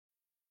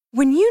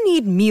When you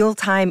need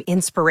mealtime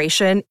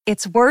inspiration,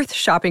 it's worth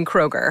shopping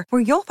Kroger,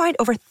 where you'll find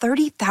over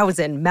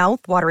 30,000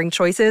 mouth-watering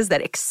choices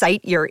that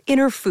excite your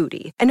inner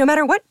foodie. And no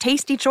matter what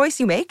tasty choice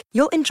you make,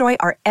 you'll enjoy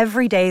our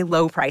everyday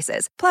low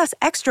prices, plus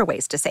extra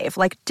ways to save,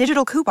 like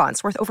digital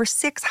coupons worth over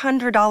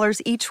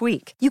 $600 each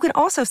week. You can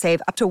also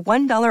save up to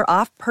 $1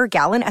 off per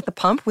gallon at the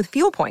pump with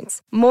fuel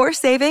points. More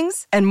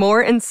savings and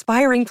more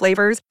inspiring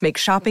flavors make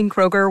shopping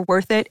Kroger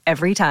worth it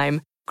every time.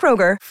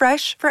 Kroger,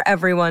 fresh for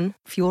everyone.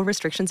 Fuel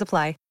restrictions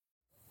apply.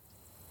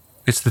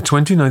 It's the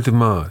 29th of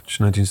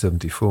March,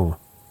 1974.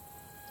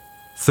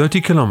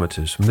 30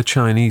 kilometers from the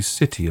Chinese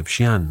city of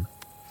Xi'an,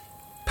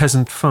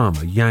 peasant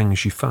farmer Yang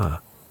Zhifa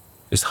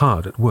is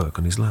hard at work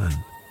on his land.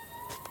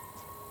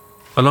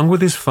 Along with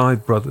his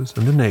 5 brothers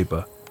and a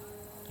neighbor,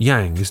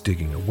 Yang is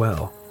digging a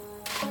well.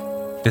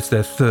 It's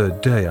their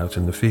 3rd day out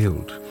in the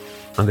field,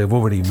 and they've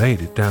already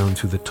made it down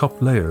through the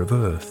top layer of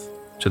earth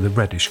to the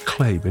reddish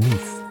clay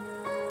beneath.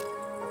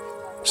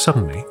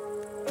 Suddenly,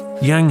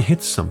 Yang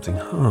hits something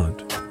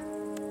hard.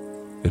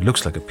 It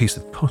looks like a piece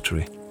of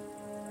pottery.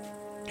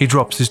 He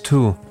drops his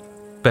tool,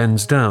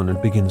 bends down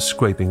and begins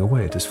scraping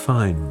away at his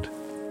find.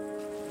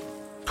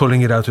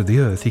 Pulling it out of the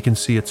earth, he can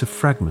see it's a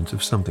fragment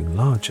of something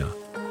larger.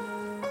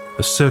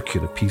 A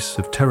circular piece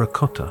of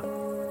terracotta,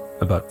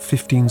 about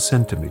 15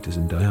 centimeters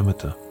in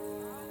diameter.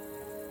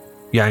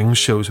 Yang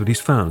shows what he's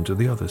found to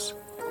the others.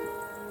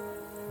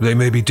 They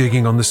may be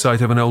digging on the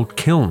site of an old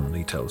kiln,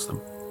 he tells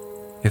them.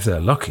 If they're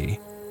lucky,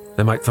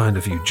 they might find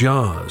a few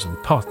jars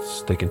and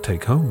pots they can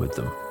take home with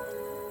them.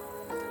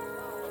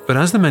 But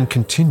as the men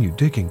continue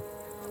digging,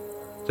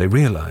 they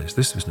realize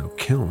this was no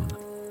kiln.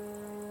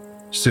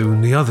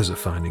 Soon the others are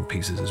finding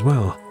pieces as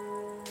well,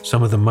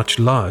 some of them much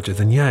larger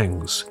than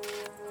Yang's.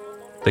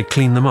 They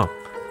clean them up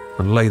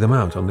and lay them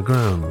out on the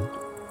ground.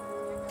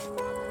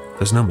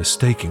 There's no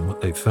mistaking what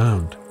they've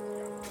found.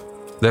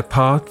 They're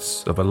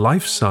parts of a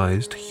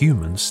life-sized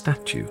human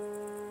statue,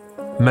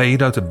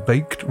 made out of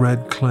baked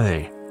red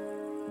clay.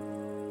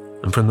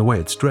 And from the way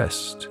it's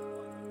dressed,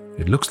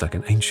 it looks like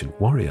an ancient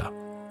warrior.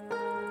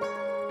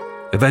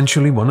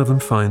 Eventually, one of them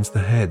finds the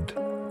head.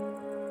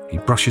 He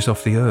brushes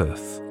off the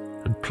earth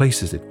and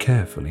places it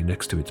carefully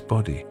next to its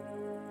body.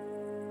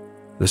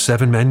 The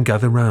 7 men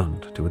gather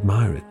round to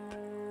admire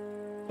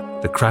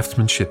it. The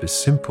craftsmanship is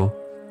simple,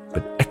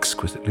 but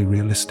exquisitely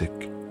realistic.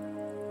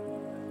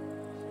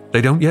 They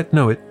don't yet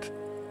know it,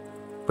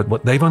 but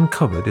what they've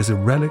uncovered is a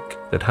relic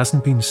that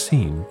hasn't been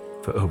seen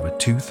for over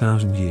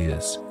 2,000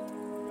 years.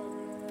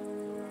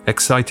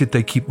 Excited,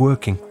 they keep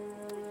working.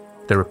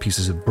 There are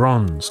pieces of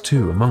bronze,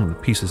 too, among the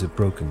pieces of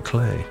broken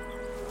clay.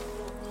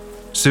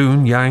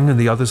 Soon, Yang and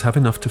the others have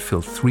enough to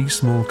fill 3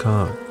 small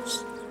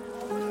carts.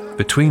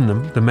 Between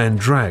them, the men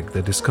drag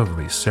their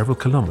discoveries several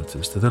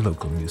kilometers to the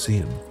local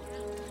museum.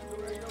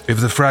 If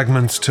the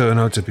fragments turn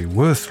out to be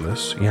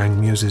worthless, Yang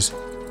muses,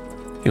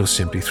 he'll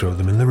simply throw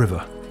them in the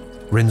river,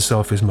 rinse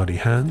off his muddy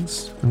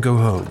hands, and go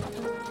home.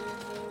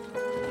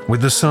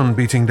 With the sun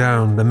beating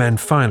down, the men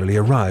finally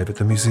arrive at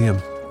the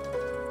museum.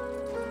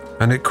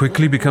 And it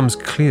quickly becomes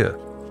clear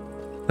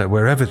that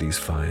wherever these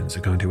finds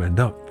are going to end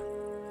up,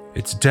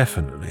 it's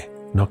definitely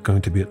not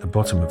going to be at the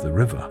bottom of the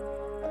river.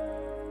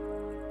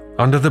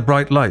 Under the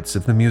bright lights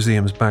of the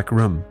museum's back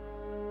room,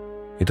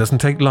 it doesn't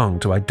take long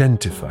to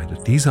identify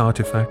that these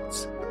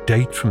artifacts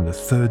date from the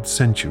 3rd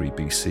century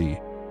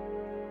BC.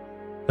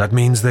 That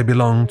means they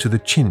belong to the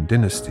Qin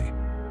dynasty,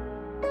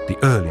 the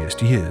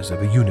earliest years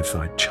of a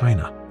unified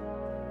China.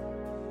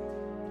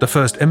 The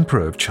first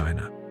emperor of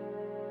China,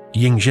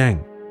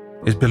 Yingzheng,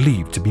 is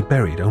believed to be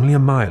buried only a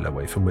mile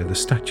away from where the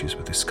statues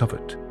were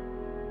discovered.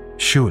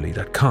 Surely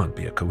that can't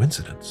be a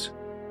coincidence.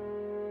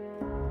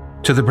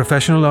 To the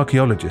professional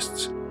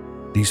archaeologists,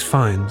 these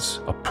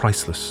finds are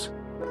priceless.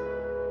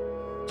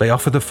 They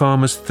offer the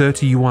farmers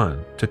 30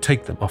 yuan to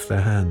take them off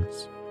their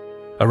hands,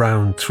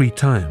 around 3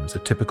 times a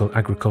typical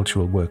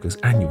agricultural worker's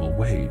annual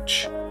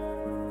wage.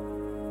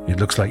 It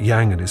looks like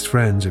Yang and his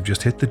friends have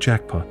just hit the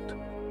jackpot.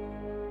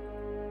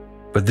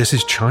 But this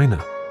is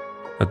China,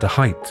 at the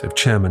height of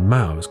Chairman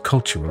Mao's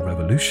Cultural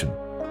Revolution.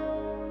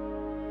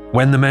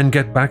 When the men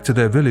get back to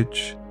their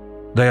village,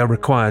 they are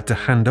required to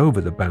hand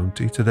over the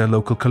bounty to their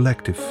local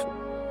collective.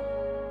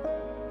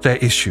 They're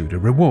issued a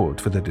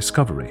reward for their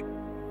discovery,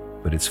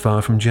 but it's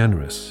far from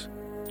generous,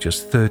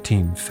 just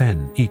 13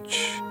 fen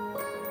each.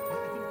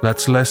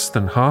 That's less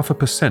than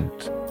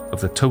 0.5%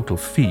 of the total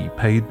fee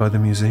paid by the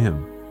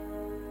museum.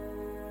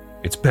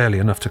 It's barely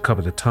enough to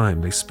cover the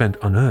time they spent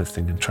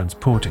unearthing and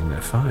transporting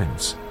their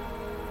finds.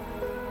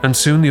 And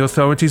soon the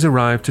authorities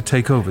arrive to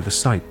take over the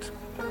site,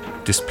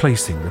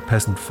 displacing the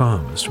peasant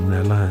farmers from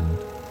their land.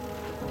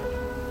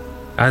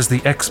 As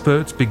the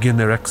experts begin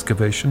their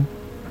excavation,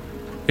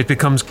 it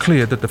becomes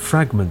clear that the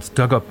fragments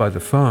dug up by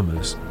the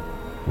farmers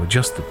were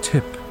just the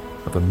tip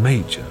of a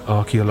major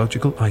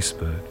archaeological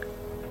iceberg.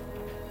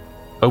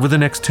 Over the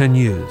next 10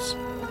 years,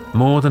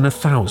 more than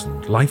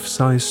 1,000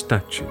 life-size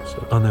statues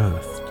are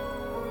unearthed.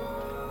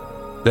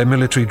 Their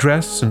military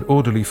dress and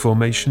orderly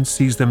formation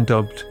sees them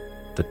dubbed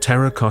the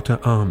Terracotta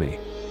Army.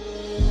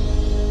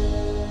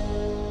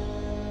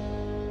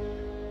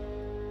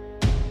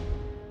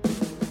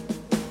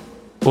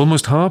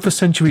 Almost half a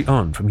century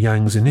on from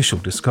Yang's initial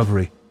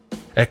discovery,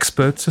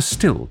 experts are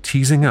still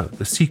teasing out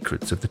the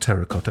secrets of the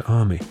Terracotta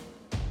Army.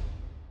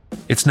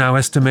 It's now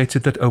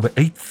estimated that over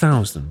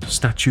 8,000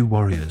 statue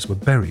warriors were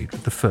buried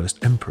with the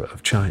first emperor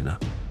of China,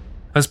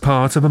 as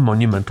part of a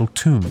monumental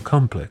tomb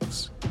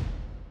complex.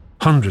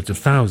 Hundreds of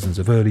thousands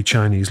of early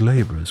Chinese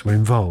laborers were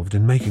involved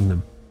in making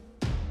them.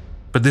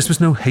 But this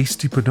was no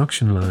hasty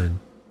production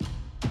line.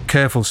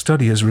 Careful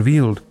study has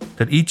revealed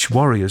that each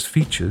warrior's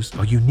features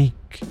are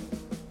unique.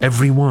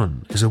 Every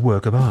one is a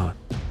work of art,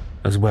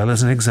 as well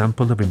as an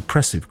example of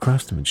impressive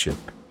craftsmanship.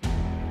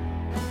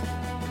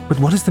 But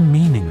what is the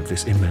meaning of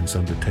this immense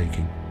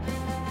undertaking,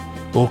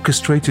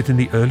 orchestrated in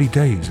the early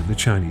days of the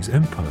Chinese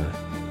Empire?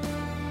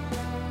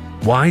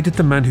 Why did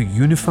the man who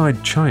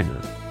unified China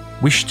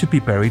wish to be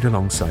buried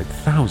alongside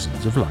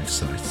thousands of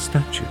life-sized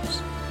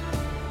statues?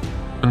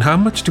 And how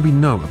much do we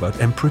know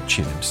about Emperor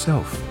Qin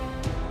himself,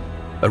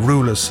 a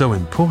ruler so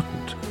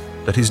important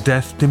that his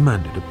death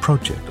demanded a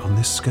project on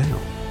this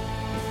scale?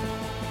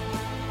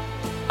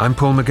 I'm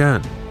Paul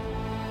McGann,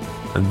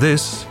 and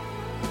this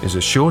is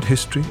a short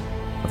history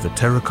of the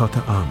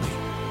Terracotta Army.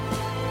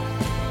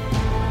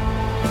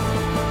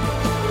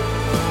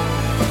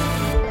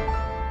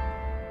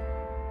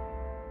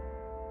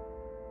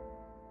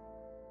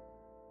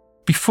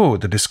 Before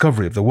the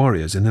discovery of the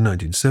warriors in the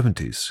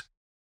 1970s,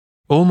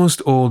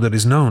 almost all that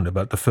is known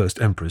about the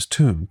first emperor's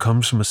tomb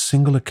comes from a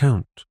single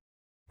account,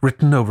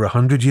 written over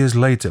 100 years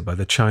later by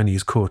the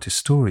Chinese court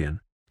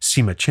historian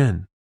Sima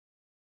Qian.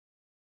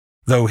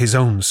 Though his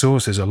own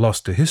sources are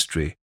lost to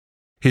history,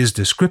 his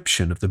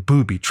description of the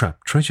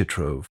booby-trapped treasure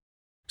trove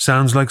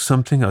sounds like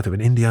something out of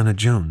an Indiana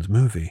Jones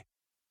movie.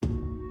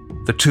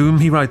 The tomb,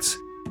 he writes,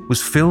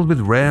 was filled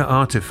with rare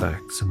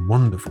artifacts and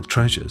wonderful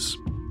treasures.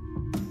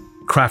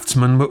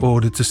 Craftsmen were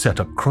ordered to set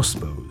up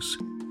crossbows,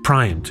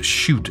 primed to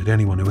shoot at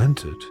anyone who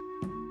entered.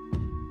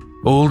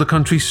 All the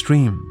country's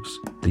streams,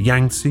 the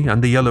Yangtze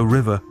and the Yellow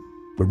River,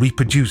 were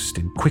reproduced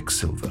in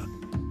quicksilver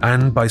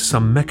and by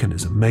some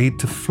mechanism made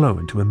to flow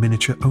into a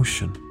miniature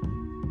ocean.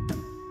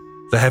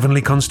 The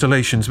heavenly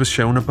constellations were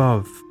shown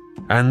above,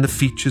 and the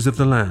features of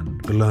the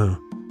land below.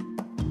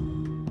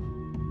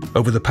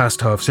 Over the past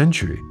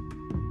half-century,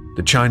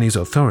 the Chinese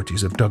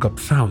authorities have dug up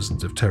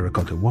thousands of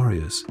terracotta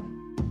warriors,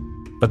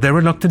 but they're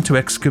reluctant to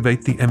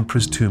excavate the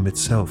emperor's tomb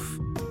itself,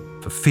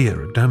 for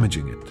fear of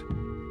damaging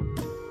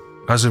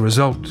it. As a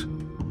result,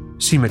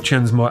 Sima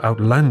Qian's more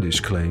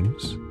outlandish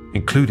claims,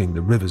 including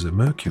the rivers of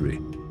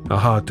mercury, are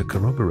hard to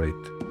corroborate.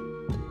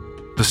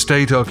 The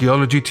state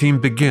archaeology team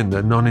begin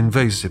their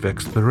non-invasive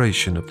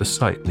exploration of the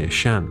site near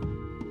Shan,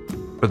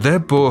 but their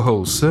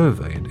borehole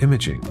survey and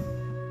imaging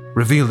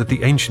reveal that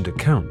the ancient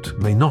account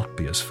may not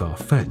be as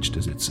far-fetched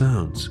as it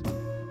sounds.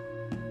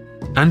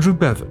 Andrew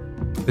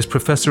Bevan is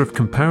Professor of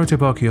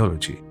Comparative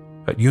Archaeology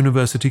at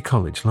University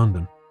College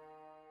London.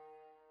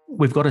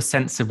 We've got a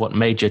sense of what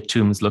major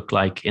tombs look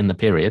like in the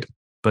period,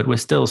 but we're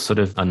still sort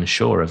of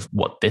unsure of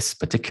what this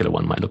particular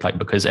one might look like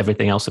because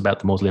everything else about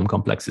the mausoleum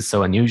complex is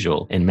so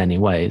unusual in many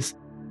ways.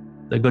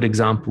 A good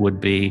example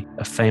would be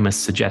a famous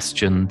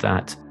suggestion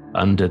that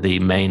under the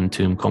main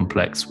tomb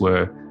complex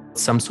were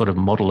some sort of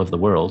model of the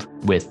world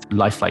with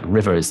lifelike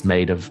rivers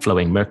made of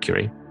flowing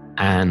mercury,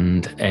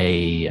 and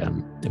a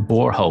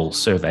borehole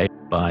survey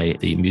by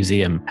the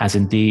museum has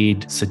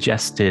indeed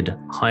suggested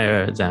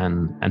higher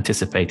than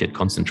anticipated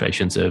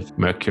concentrations of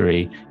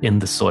mercury in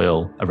the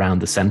soil around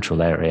the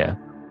central area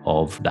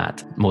of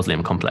that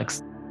mausoleum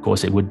complex. Of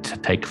course, it would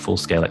take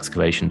full-scale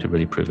excavation to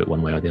really prove it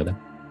one way or the other.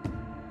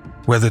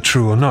 Whether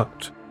true or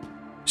not,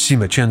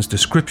 Sima Qian's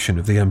description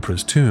of the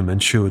emperor's tomb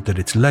ensured that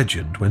its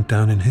legend went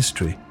down in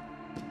history.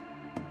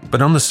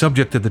 But on the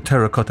subject of the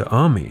Terracotta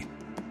Army,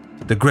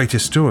 the great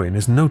historian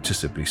is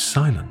noticeably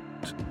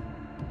silent.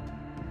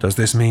 Does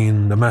this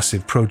mean the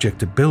massive project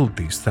to build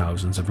these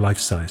thousands of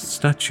life-sized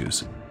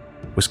statues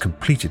was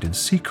completed in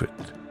secret,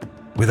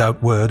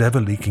 without word ever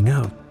leaking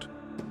out?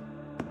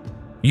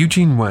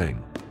 Eugene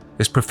Wang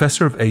is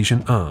Professor of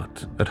Asian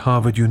Art at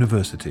Harvard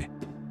University.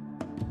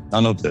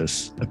 None of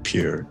this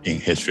appeared in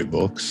history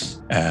books,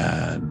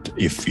 and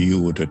if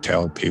you were to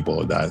tell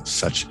people that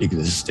such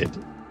existed,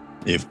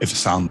 if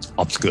some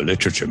obscure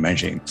literature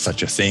mentioning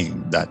such a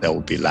thing, that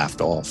would be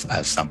laughed off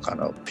as some kind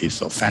of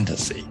piece of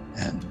fantasy,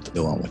 and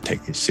no one would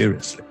take it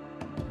seriously.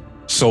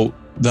 So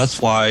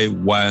that's why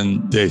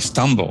when they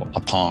stumbled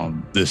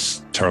upon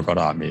this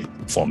Terracotta Army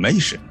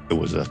formation, it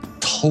was a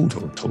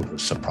total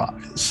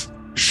surprise,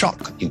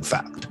 shock, in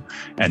fact.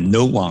 And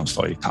no one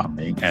saw it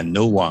coming, and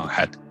no one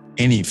had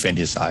any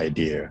faintest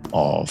idea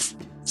of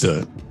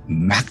the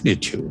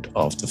magnitude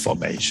of the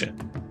formation.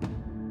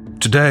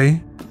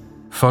 Today,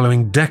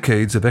 following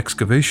decades of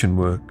excavation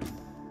work,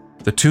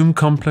 the tomb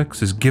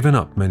complex has given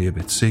up many of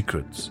its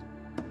secrets.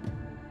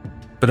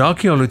 But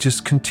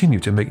archaeologists continue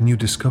to make new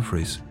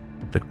discoveries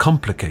that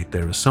complicate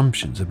their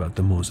assumptions about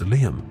the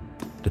mausoleum,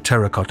 the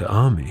Terracotta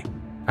Army,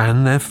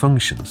 and their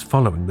functions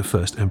following the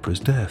first emperor's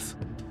death.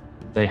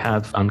 They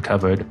have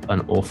uncovered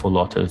an awful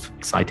lot of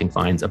exciting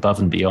finds above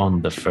and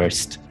beyond the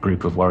first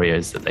group of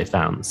warriors that they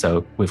found.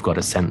 So we've got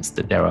a sense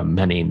that there are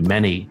many,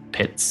 many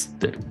pits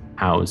that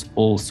house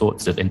all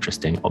sorts of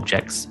interesting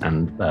objects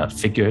and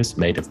figures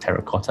made of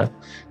terracotta.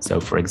 So,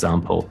 for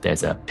example,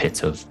 there's a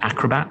pit of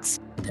acrobats.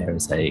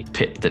 There's a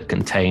pit that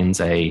contains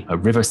a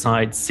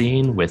riverside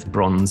scene with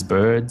bronze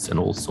birds and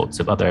all sorts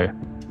of other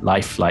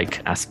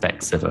lifelike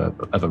aspects of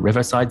a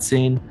riverside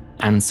scene,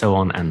 and so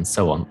on and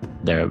so on.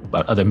 There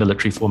are other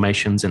military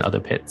formations in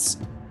other pits.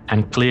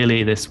 And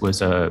clearly this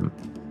was a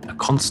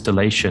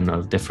constellation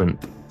of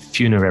different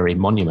funerary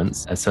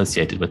monuments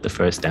associated with the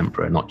first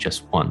emperor, not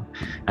just one.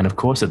 And of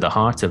course, at the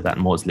heart of that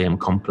mausoleum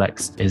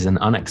complex is an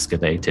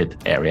unexcavated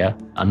area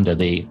under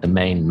the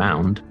main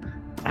mound.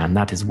 And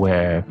that is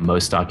where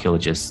most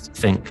archaeologists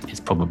think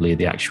is probably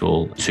the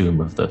actual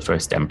tomb of the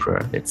first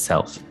emperor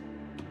itself.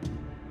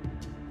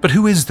 But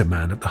who is the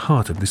man at the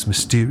heart of this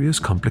mysterious,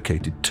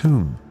 complicated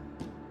tomb?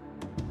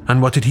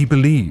 And what did he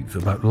believe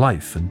about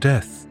life and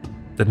death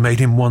that made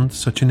him want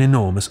such an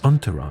enormous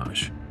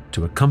entourage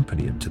to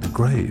accompany him to the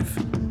grave?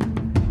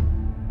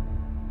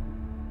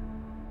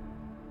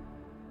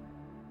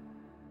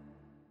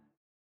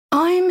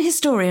 I'm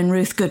historian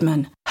Ruth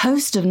Goodman,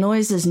 host of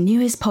Noiser's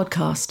newest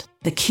podcast,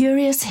 The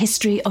Curious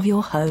History of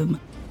Your Home.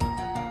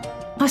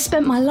 I've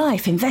spent my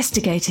life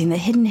investigating the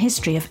hidden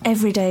history of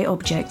everyday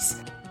objects.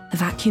 The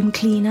vacuum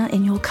cleaner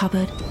in your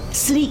cupboard,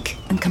 sleek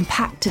and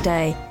compact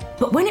today,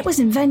 but when it was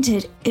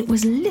invented, it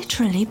was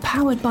literally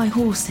powered by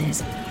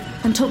horses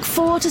and took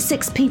 4 to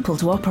 6 people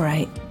to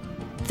operate.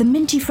 The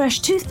minty fresh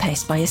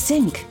toothpaste by your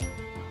sink.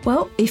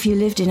 Well, if you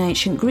lived in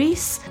ancient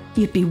Greece,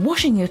 you'd be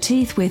washing your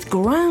teeth with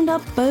ground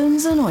up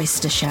bones and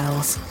oyster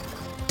shells.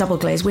 Double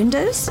glazed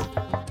windows?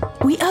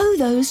 We owe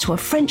those to a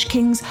French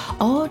king's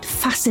odd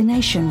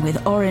fascination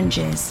with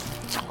oranges.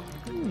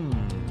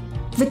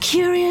 The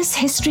Curious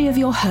History of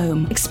Your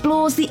Home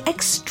explores the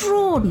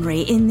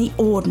extraordinary in the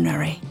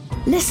ordinary.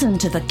 Listen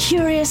to The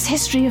Curious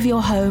History of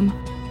Your Home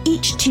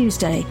each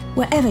Tuesday,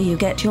 wherever you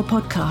get your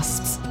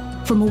podcasts.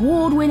 From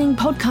award-winning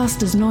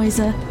podcasters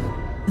Noiser,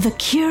 The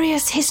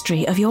Curious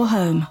History of Your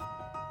Home.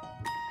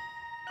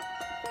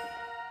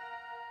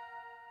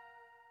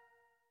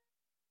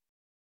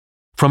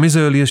 From his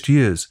earliest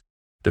years,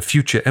 the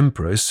future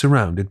emperor is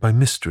surrounded by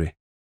mystery.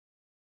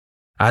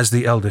 As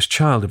the eldest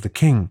child of the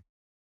king,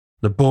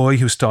 the boy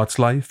who starts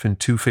life in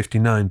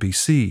 259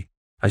 BC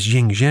as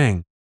Yin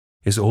Zheng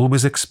is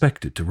always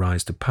expected to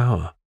rise to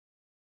power.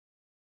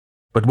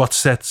 But what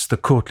sets the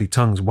courtly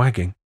tongues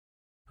wagging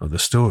are the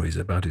stories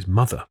about his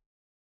mother.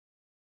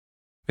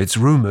 It's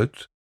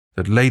rumoured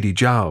that Lady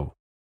Zhao,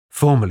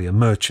 formerly a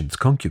merchant's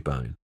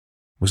concubine,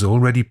 was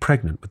already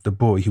pregnant with the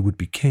boy who would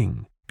be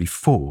king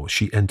before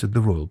she entered the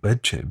royal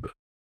bedchamber.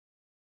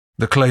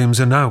 The claims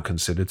are now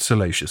considered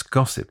salacious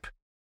gossip.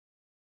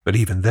 But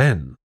even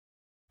then,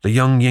 the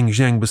young Yin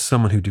Zheng was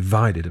someone who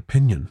divided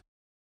opinion.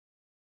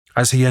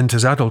 As he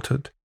enters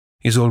adulthood,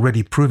 he is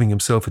already proving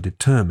himself a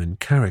determined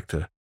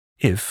character,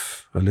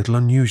 if a little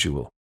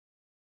unusual.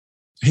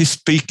 He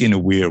speaks in a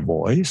weird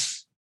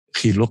voice.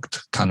 He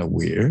looked kind of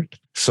weird.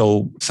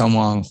 So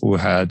someone who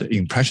had the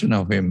impression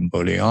of him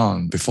early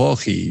on, before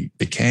he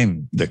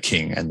became the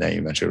king and then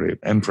eventually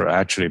emperor,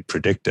 actually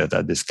predicted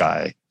that this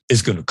guy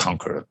is going to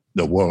conquer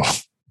the world.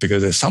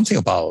 Because there's something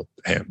about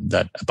him,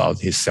 about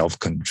his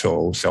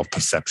self-control,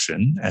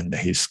 self-perception, and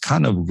his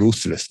kind of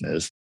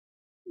ruthlessness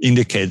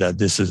indicate that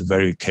this is a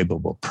very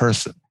capable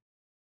person.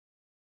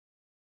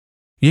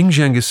 Yin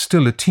Zheng is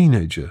still a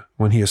teenager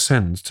when he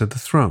ascends to the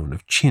throne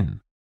of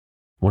Qin,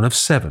 one of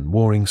 7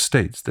 warring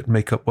states that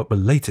make up what will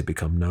later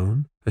become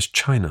known as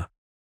China.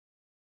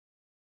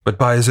 But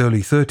by his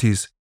early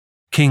 30s,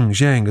 King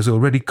Zheng has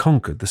already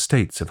conquered the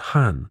states of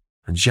Han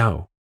and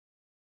Zhao.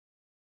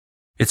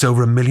 It's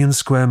over 1 million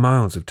square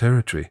miles of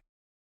territory,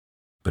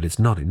 but it's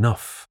not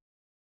enough.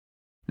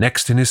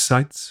 Next in his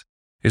sights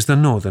is the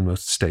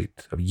northernmost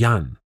state of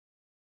Yan,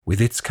 with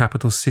its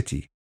capital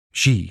city,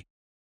 Xi,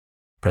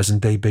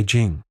 present-day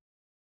Beijing.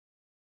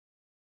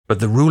 But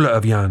the ruler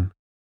of Yan,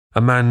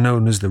 a man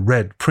known as the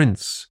Red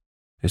Prince,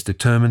 is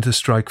determined to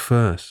strike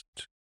first.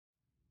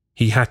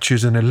 He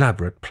hatches an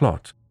elaborate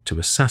plot to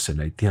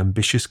assassinate the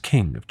ambitious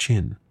king of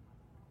Qin.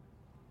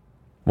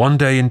 One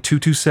day in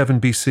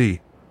 227 BC,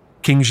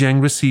 King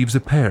Zheng receives a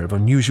pair of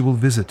unusual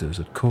visitors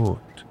at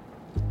court.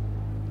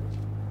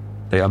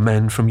 They are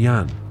men from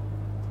Yan,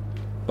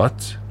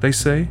 but, they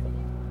say,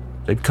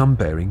 they'd come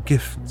bearing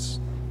gifts.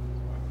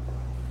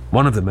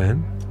 One of the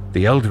men,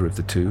 the elder of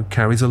the two,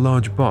 carries a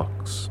large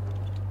box.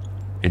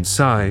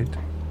 Inside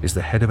is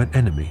the head of an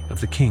enemy of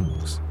the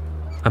king's,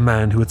 a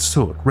man who had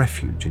sought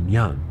refuge in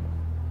Yan.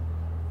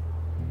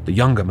 The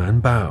younger man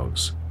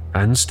bows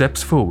and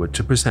steps forward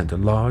to present a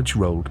large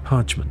rolled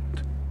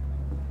parchment.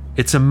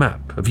 It's a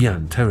map of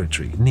Yan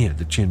territory near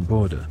the Qin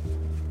border.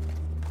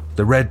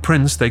 The Red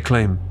Prince, they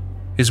claim,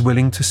 is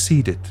willing to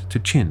cede it to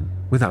Qin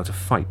without a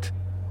fight.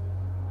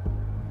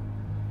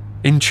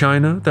 In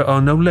China, there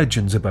are no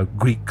legends about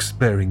Greeks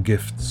bearing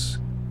gifts,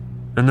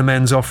 and the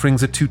men's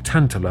offerings are too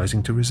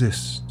tantalizing to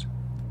resist.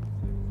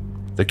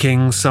 The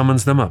king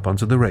summons them up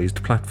onto the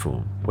raised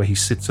platform where he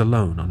sits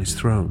alone on his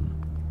throne,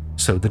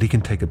 so that he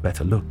can take a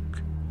better look.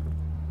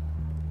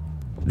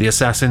 The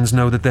assassins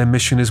know that their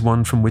mission is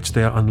one from which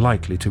they are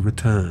unlikely to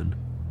return,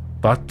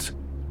 but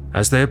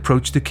as they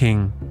approach the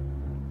king,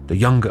 the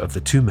younger of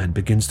the two men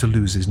begins to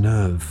lose his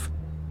nerve.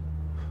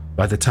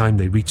 By the time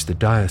they reach the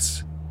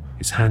dais,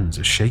 his hands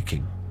are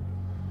shaking.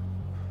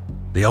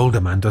 The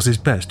older man does his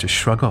best to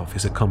shrug off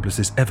his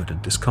accomplice's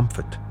evident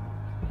discomfort.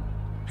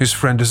 His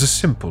friend is a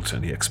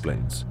simpleton, he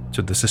explains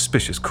to the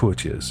suspicious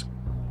courtiers.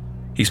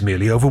 He's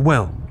merely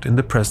overwhelmed in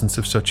the presence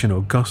of such an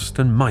august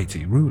and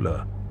mighty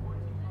ruler.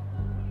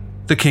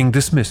 The king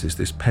dismisses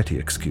this petty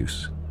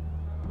excuse.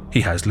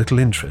 He has little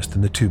interest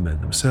in the two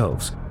men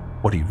themselves.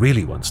 What he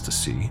really wants to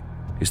see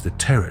is the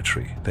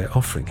territory they're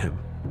offering him.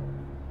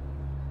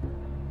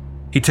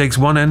 He takes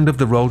one end of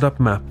the rolled-up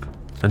map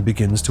and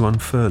begins to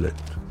unfurl it.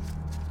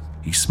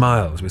 He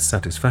smiles with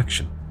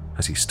satisfaction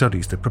as he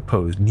studies the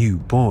proposed new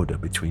border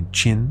between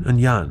Qin and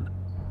Yan.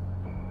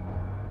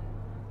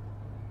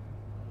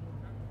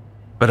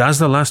 But as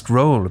the last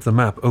roll of the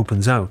map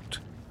opens out,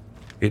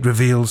 it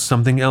reveals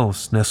something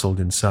else nestled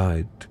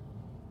inside,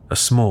 a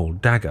small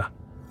dagger,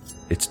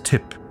 its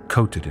tip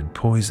coated in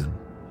poison.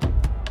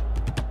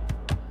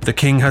 The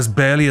king has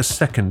barely a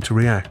second to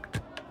react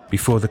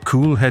before the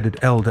cool-headed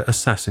elder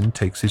assassin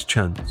takes his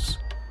chance.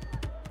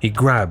 He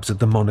grabs at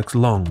the monarch's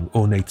long,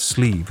 ornate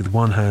sleeve with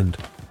one hand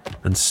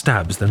and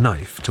stabs the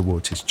knife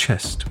towards his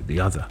chest with the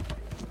other.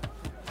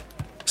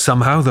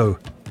 Somehow, though,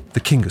 the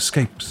king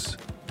escapes.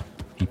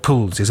 He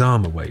pulls his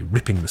arm away,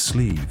 ripping the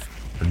sleeve,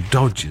 and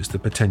dodges the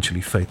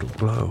potentially fatal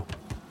blow.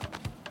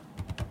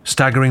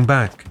 Staggering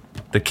back,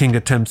 the king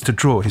attempts to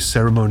draw his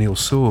ceremonial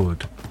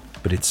sword,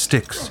 but it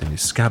sticks in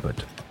his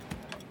scabbard.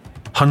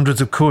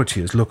 Hundreds of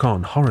courtiers look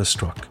on,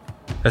 horror-struck,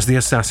 as the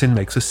assassin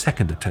makes a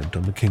second attempt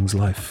on the king's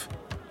life.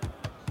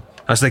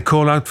 As they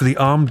call out for the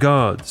armed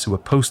guards who are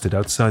posted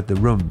outside the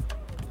room,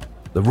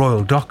 the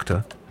royal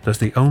doctor does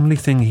the only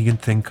thing he can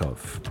think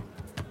of.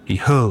 He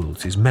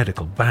hurls his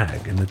medical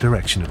bag in the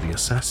direction of the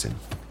assassin.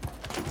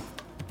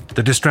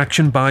 The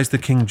distraction buys the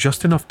king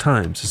just enough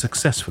time to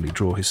successfully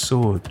draw his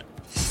sword.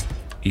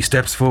 He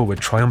steps forward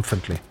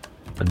triumphantly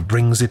and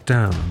brings it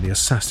down on the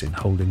assassin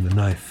holding the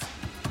knife.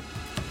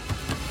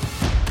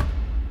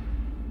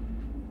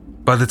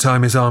 By the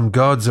time his armed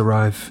guards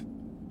arrive,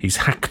 he's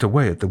hacked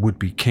away at the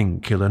would-be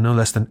king killer no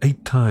less than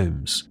 8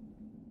 times,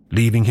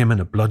 leaving him in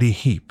a bloody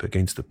heap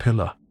against the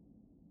pillar.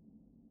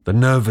 The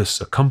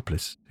nervous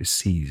accomplice is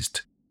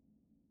seized.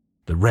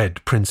 The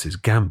Red Prince's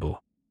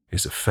gamble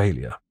is a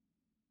failure.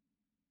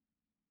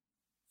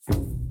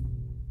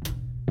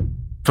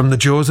 From the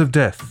jaws of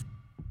death,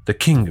 the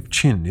king of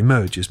Qin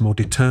emerges more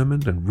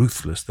determined and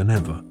ruthless than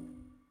ever.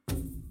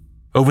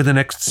 Over the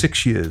next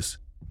 6 years,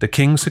 the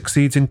king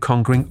succeeds in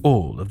conquering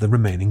all of the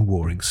remaining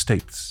warring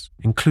states,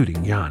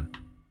 including Yan,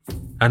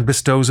 and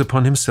bestows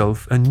upon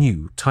himself a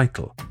new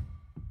title,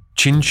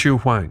 Qin Shi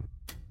Huang,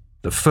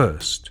 the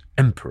first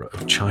emperor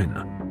of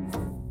China.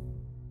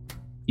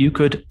 You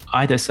could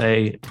either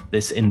say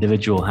this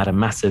individual had a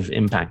massive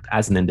impact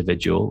as an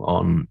individual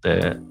on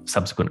the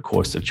subsequent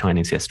course of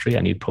Chinese history,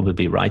 and you'd probably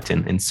be right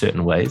in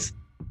certain ways.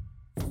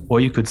 Or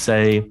you could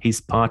say he's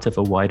part of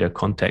a wider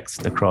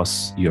context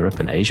across Europe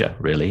and Asia,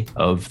 really,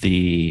 of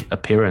the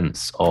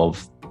appearance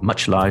of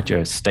much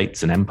larger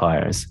states and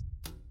empires.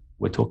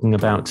 We're talking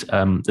about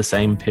the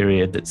same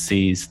period that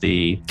sees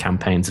the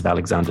campaigns of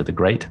Alexander the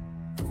Great,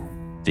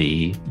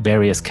 the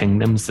various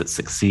kingdoms that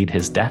succeed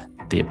his death,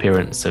 the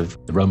appearance of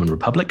the Roman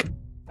Republic,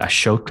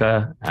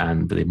 Ashoka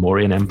and the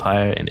Mauryan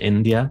Empire in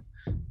India,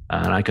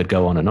 and I could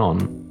go on and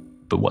on.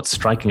 But what's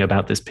striking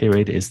about this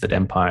period is that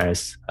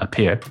empires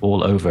appear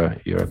all over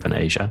Europe and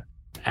Asia.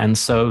 And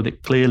so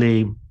that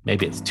clearly,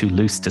 maybe it's too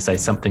loose to say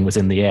something was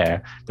in the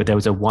air, but there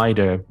was a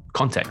wider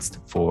context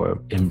for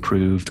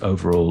improved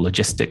overall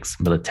logistics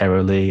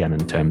militarily and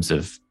in terms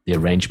of the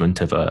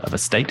arrangement of a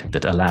state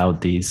that allowed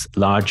these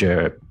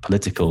larger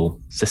political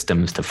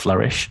systems to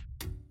flourish.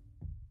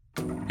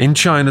 In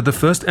China, the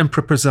first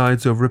emperor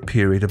presides over a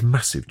period of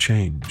massive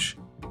change.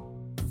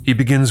 He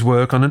begins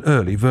work on an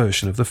early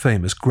version of the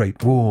famous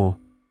Great Wall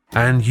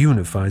and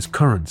unifies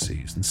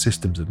currencies and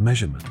systems of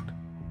measurement.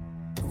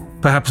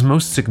 Perhaps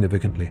most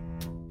significantly,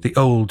 the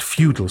old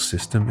feudal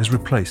system is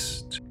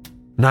replaced.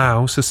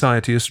 Now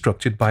society is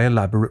structured by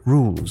elaborate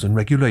rules and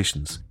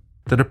regulations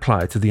that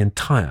apply to the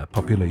entire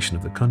population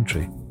of the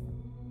country.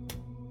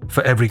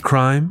 For every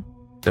crime,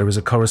 there is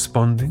a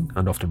corresponding,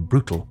 and often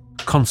brutal,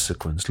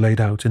 consequence laid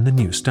out in the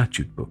new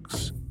statute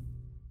books.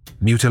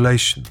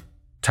 Mutilation,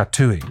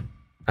 tattooing,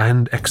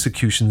 and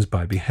executions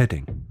by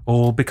beheading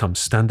all become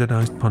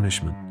standardized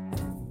punishment.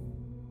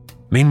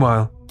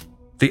 Meanwhile,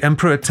 the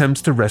emperor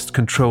attempts to wrest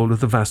control of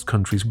the vast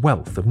country's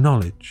wealth of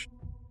knowledge.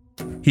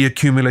 He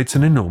accumulates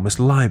an enormous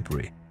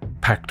library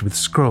packed with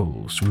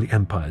scrolls from the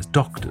empire's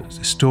doctors,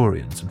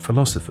 historians, and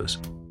philosophers,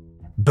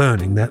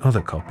 burning their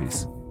other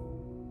copies.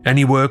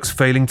 Any works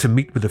failing to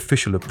meet with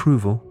official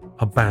approval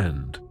are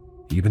banned.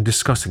 Even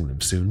discussing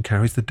them soon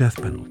carries the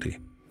death penalty.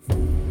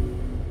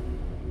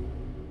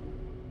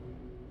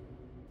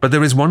 But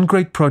there is one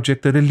great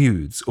project that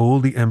eludes all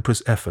the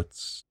emperor's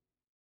efforts: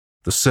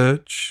 the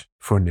search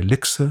for an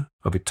elixir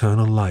of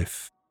eternal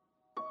life.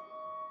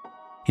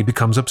 He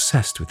becomes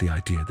obsessed with the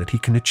idea that he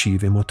can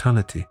achieve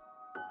immortality.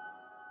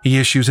 He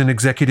issues an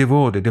executive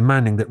order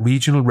demanding that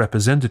regional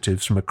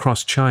representatives from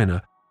across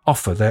China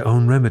offer their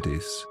own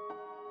remedies.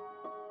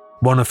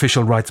 One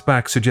official writes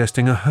back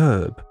suggesting a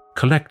herb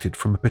collected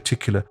from a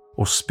particular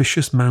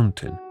auspicious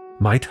mountain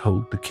might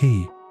hold the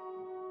key.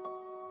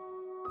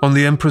 On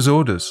the emperor's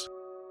orders,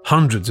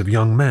 hundreds of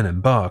young men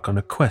embark on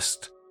a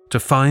quest to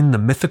find the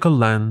mythical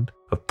land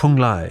of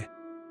Punglai,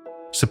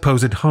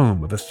 supposed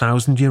home of a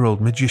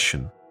 1,000-year-old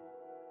magician,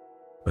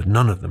 but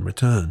none of them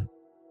return.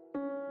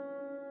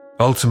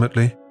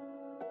 Ultimately,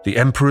 the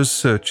emperor's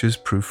searches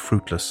prove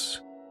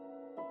fruitless.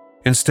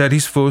 Instead,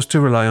 he's forced to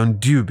rely on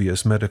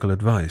dubious medical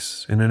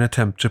advice in an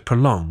attempt to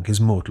prolong his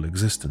mortal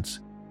existence.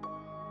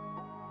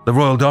 The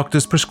royal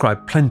doctors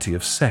prescribe plenty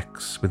of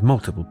sex with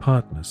multiple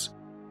partners,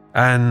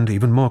 and,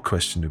 even more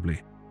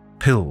questionably,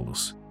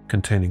 pills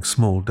containing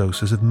small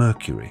doses of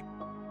mercury.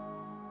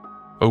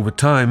 Over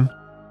time,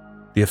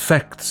 the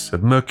effects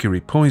of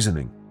mercury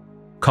poisoning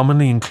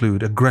commonly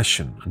include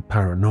aggression and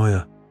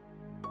paranoia.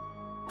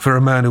 For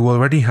a man who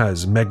already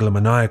has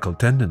megalomaniacal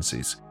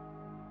tendencies,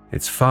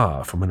 it's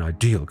far from an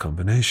ideal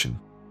combination.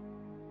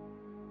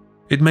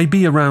 It may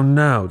be around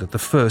now that the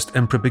first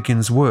emperor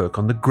begins work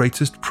on the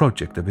greatest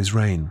project of his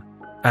reign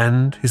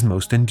and his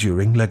most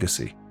enduring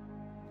legacy,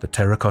 the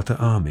Terracotta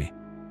Army.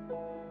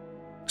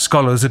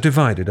 Scholars are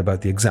divided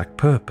about the exact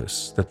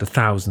purpose that the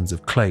thousands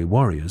of clay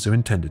warriors are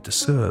intended to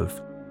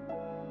serve.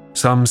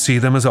 Some see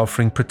them as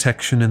offering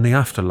protection in the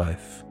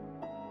afterlife.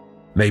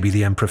 Maybe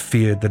the emperor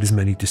feared that his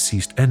many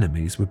deceased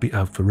enemies would be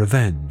out for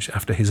revenge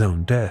after his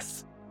own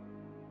death.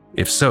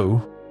 If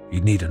so,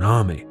 he'd need an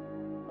army,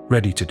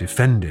 ready to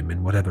defend him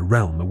in whatever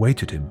realm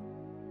awaited him.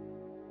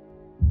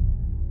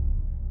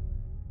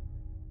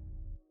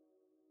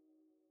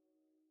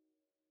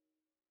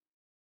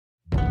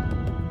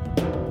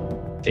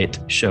 It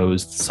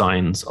shows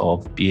signs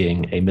of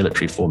being a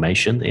military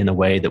formation in a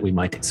way that we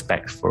might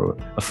expect for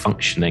a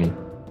functioning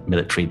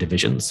military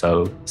division.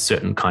 So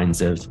certain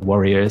kinds of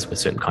warriors with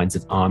certain kinds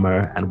of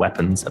armor and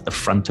weapons at the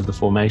front of the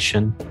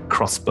formation,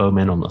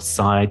 crossbowmen on the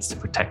sides to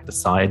protect the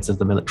sides of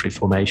the military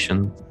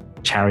formation,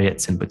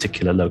 chariots in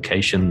particular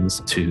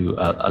locations to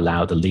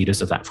allow the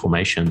leaders of that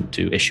formation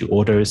to issue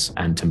orders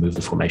and to move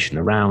the formation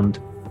around,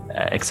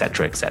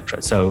 etc.,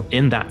 etc. So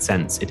in that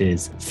sense, it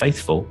is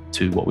faithful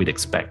to what we'd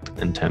expect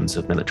in terms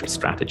of military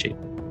strategy.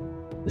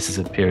 This is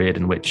a period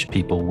in which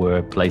people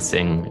were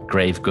placing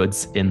grave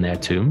goods in their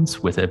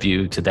tombs with a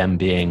view to them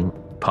being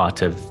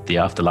part of the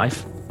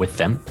afterlife with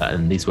them.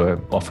 And these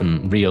were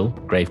often real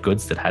grave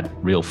goods that had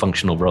real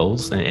functional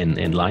roles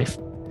in life.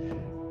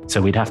 So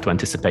we'd have to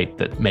anticipate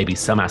that maybe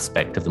some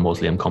aspect of the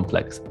mausoleum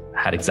complex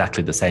had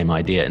exactly the same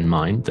idea in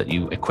mind, that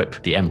you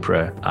equip the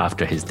emperor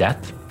after his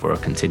death for a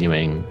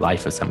continuing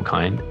life of some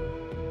kind.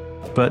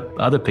 But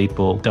other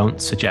people don't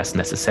suggest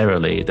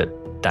necessarily that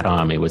that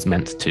army was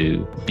meant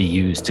to be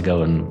used to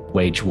go and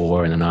wage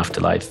war in an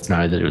afterlife,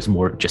 now that it was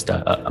more just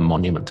a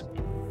monument.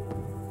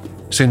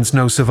 Since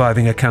no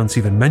surviving accounts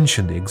even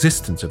mention the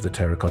existence of the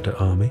Terracotta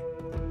Army,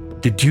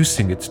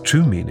 deducing its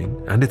true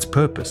meaning and its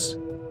purpose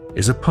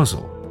is a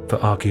puzzle for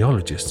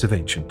archaeologists of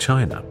ancient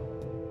China.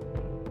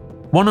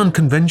 One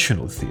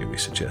unconventional theory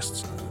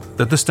suggests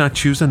that the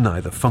statues are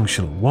neither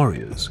functional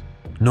warriors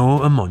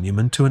nor a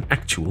monument to an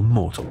actual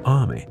mortal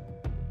army.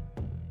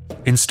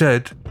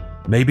 Instead,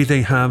 maybe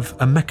they have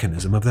a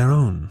mechanism of their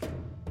own,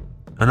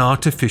 an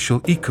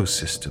artificial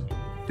ecosystem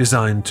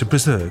designed to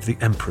preserve the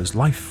emperor's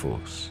life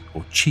force,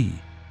 or qi.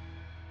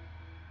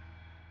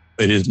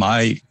 It is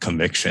my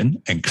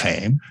conviction and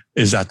claim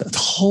is that the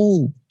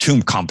whole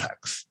tomb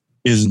complex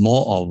is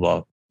more of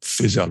a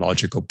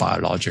physiological,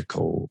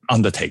 biological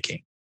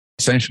undertaking.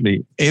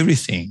 Essentially,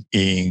 everything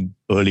in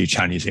early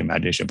Chinese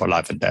imagination about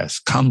life and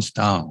death comes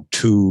down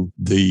to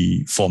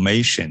the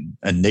formation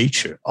and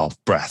nature of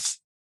breath.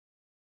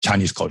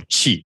 Chinese called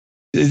qi.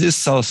 It is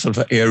sort of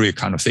an area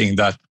kind of thing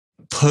that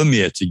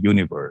permeates the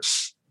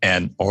universe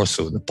and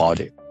also the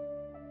body.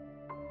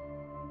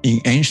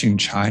 In ancient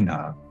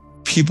China,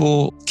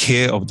 people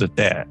care of the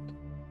dead,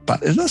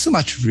 but it's not so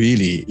much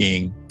really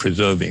in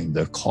preserving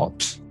the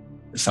corpse.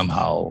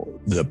 Somehow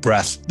the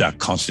breath that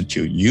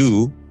constitute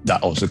you,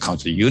 that also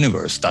constitute the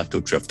universe, start to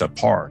drift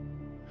apart.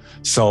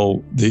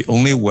 So the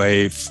only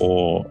way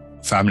for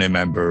family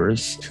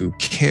members to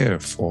care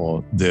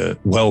for the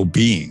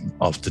well-being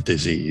of the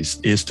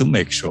disease is to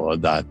make sure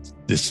that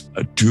this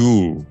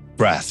dual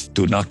breath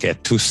do not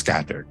get too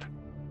scattered.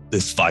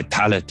 This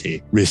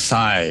vitality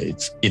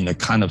resides in a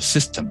kind of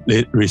system.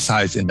 It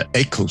resides in the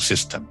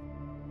ecosystem.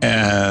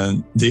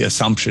 And the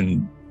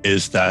assumption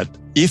is that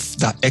if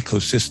that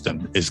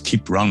ecosystem is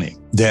keep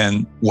running,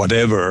 then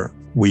whatever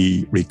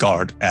we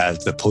regard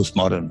as the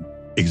postmodern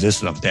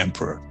existence of the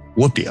emperor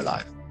would be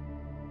alive.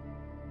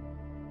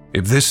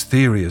 If this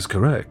theory is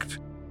correct,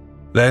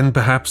 then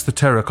perhaps the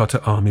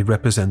Terracotta Army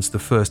represents the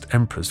first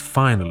emperor's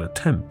final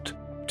attempt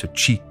to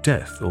cheat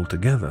death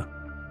altogether.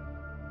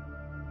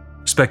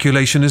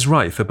 Speculation is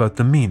rife about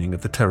the meaning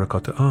of the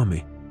Terracotta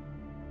Army.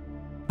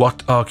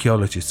 What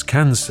archaeologists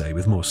can say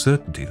with more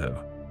certainty,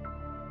 though,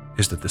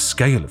 is that the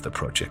scale of the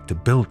project to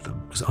build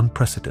them was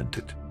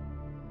unprecedented.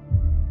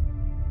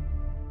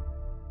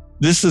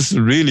 This is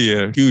really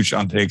a huge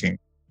undertaking.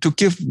 To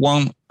give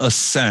one a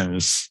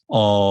sense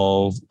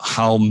of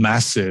how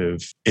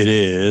massive it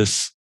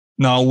is,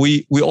 now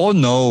we all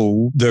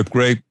know the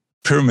Great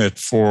Pyramid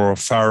for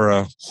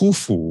Pharaoh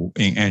Khufu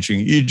in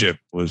ancient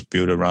Egypt was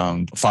built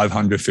around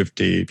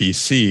 550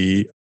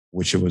 BC,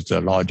 which was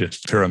the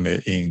largest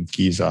pyramid in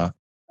Giza.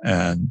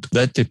 And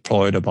that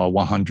deployed about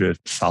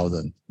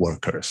 100,000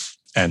 workers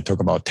and took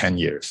about 10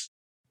 years.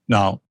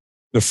 Now,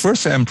 the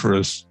first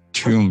emperor's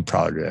tomb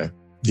project,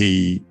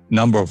 the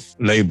number of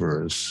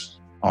laborers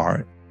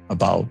are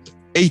about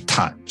 8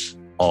 times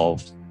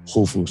of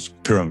Khufu's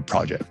pyramid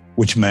project,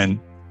 which meant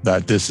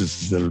that this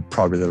is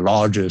probably the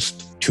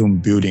largest tomb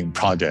building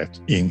project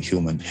in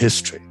human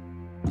history.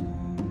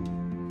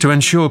 To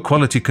ensure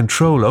quality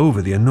control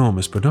over the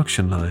enormous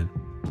production line,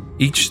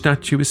 each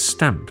statue is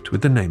stamped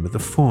with the name of the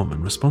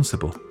foreman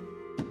responsible.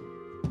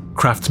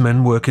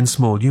 Craftsmen work in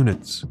small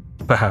units,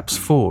 perhaps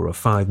 4 or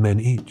 5 men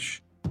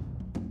each.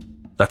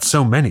 That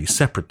so many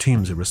separate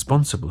teams are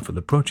responsible for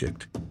the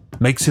project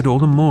makes it all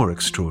the more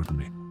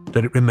extraordinary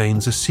that it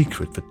remains a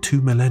secret for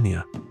 2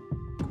 millennia.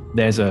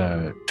 There's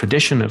a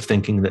tradition of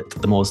thinking that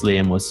the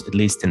mausoleum was, at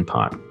least in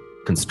part,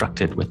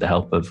 constructed with the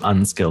help of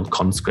unskilled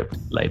conscript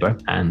labor,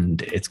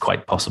 and it's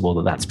quite possible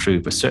that that's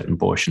true for certain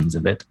portions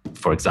of it.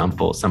 For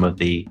example, some of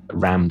the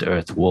rammed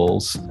earth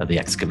walls, the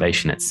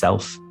excavation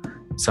itself,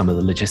 some of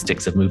the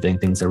logistics of moving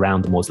things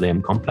around the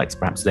mausoleum complex,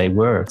 perhaps they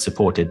were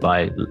supported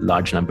by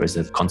large numbers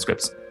of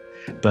conscripts.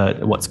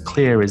 But what's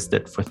clear is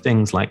that for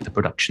things like the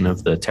production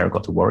of the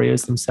terracotta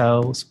warriors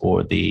themselves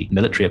or the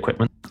military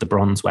equipment, the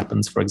bronze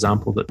weapons, for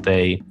example, that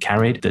they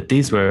carried, that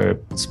these were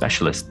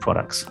specialist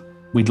products.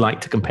 We'd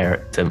like to compare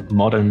it to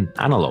modern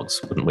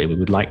analogs, wouldn't we? We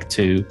would like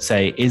to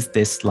say, is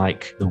this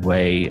like the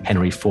way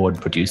Henry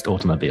Ford produced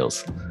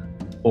automobiles?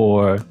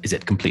 Or is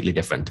it completely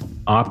different?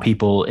 Are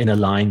people in a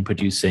line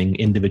producing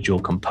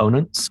individual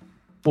components?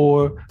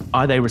 Or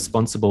are they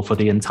responsible for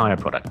the entire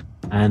product?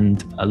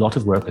 And a lot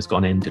of work has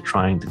gone into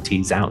trying to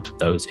tease out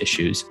those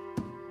issues.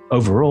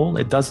 Overall,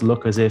 it does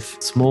look as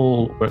if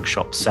small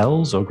workshop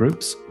cells or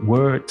groups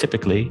were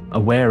typically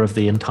aware of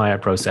the entire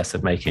process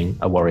of making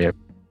a warrior.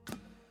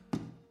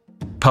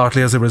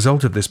 Partly as a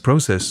result of this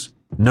process,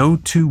 no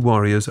 2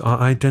 warriors are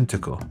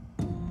identical.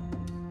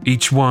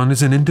 Each one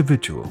is an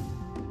individual,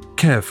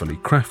 carefully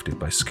crafted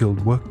by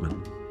skilled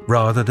workmen,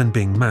 rather than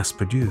being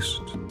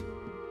mass-produced.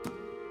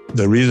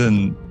 The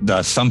reason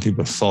that some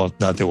people thought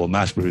that they were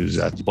mass-produced is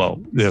that,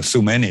 well, there are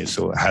so many,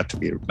 so it had to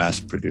be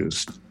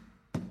mass-produced.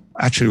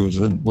 Actually,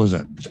 it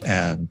wasn't.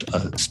 And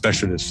a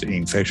specialist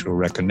in facial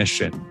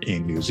recognition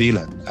in New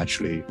Zealand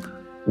actually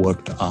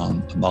worked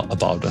on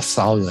about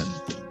 1,000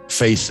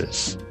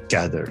 faces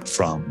gathered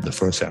from the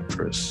first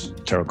emperor's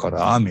terracotta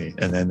army.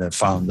 And then they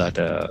found that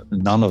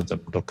none of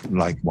them looked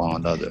like one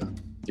another.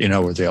 In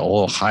other words, they're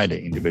all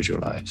highly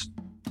individualized.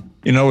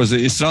 In other words,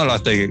 it's not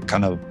like they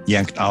kind of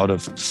yanked out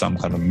of some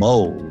kind of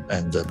mold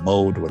and the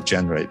mold would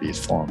generate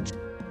these forms.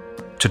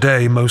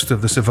 Today, most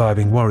of the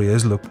surviving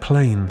warriors look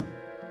plain,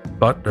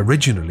 but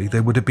originally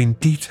they would have been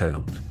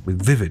detailed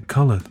with vivid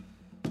color.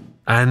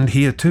 And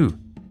here too,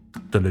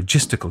 the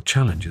logistical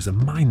challenges are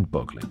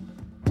mind-boggling.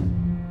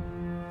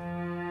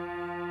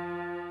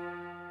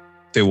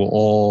 They were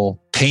all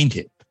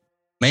painted,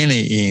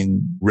 mainly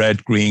in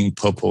red, green,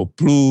 purple,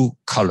 blue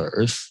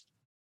colors,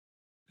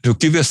 to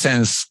give you a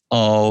sense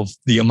of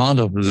the amount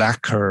of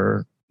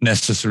lacquer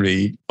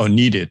necessary or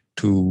needed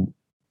to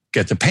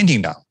get the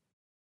painting down.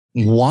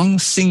 One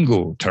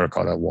single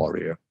terracotta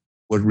warrior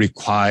would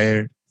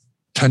require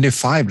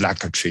 25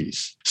 lacquer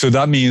trees. So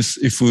that means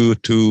if we were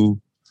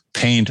to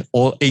paint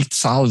all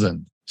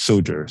 8,000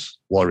 soldiers,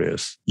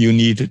 warriors, you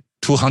need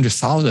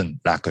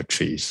 200,000 lacquer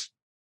trees.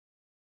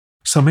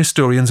 Some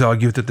historians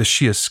argue that the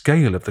sheer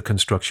scale of the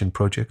construction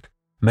project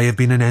may have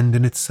been an end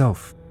in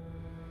itself.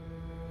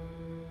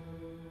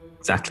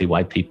 Exactly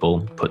why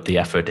people put the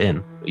effort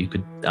in. You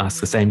could ask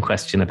the same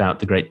question about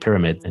the Great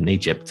Pyramid in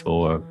Egypt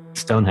or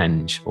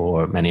Stonehenge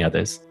or many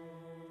others.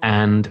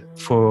 And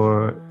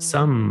for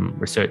some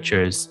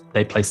researchers,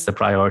 they place the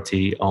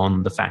priority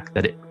on the fact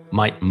that it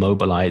might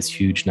mobilize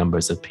huge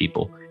numbers of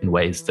people in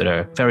ways that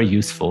are very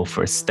useful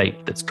for a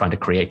state that's trying to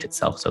create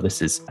itself. So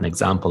this is an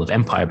example of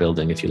empire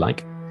building, if you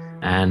like.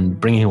 And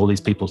bringing all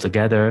these people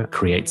together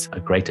creates a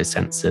greater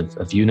sense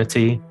of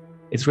unity.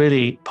 It's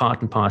really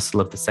part and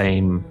parcel of the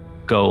same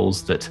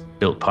goals that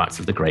built parts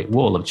of the Great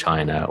Wall of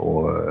China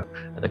or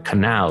the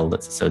canal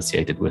that's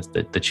associated with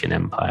the Qin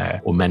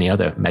Empire or many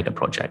other mega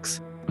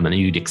projects. I mean,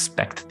 you'd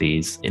expect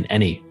these in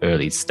any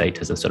early state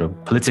as a sort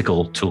of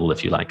political tool,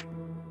 if you like.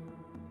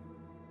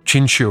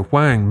 Qin Shi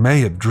Huang may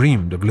have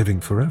dreamed of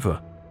living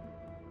forever,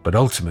 but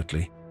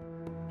ultimately,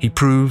 he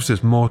proves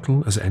as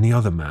mortal as any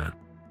other man.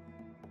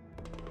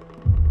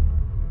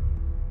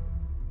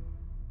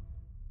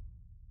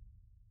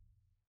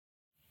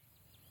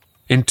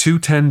 In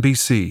 210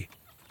 BC,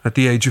 at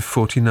the age of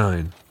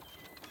 49,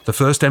 the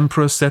first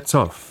emperor sets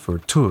off for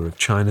a tour of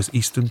China's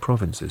eastern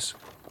provinces.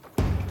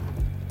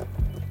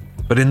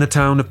 But in the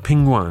town of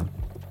Pingguan,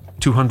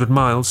 200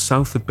 miles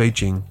south of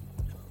Beijing,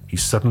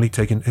 he's suddenly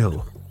taken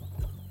ill.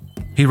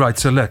 He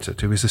writes a letter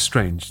to his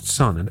estranged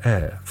son and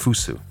heir,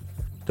 Fusu,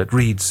 that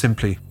reads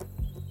simply,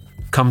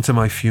 "Come to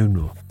my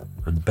funeral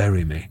and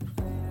bury me."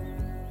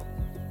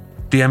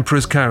 The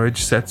emperor's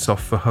carriage sets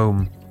off for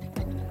home,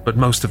 but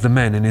most of the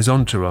men in his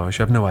entourage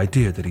have no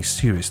idea that he's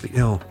seriously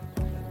ill.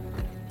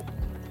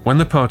 When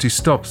the party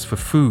stops for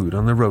food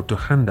on the road to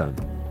Handan,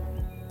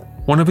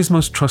 one of his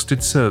most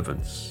trusted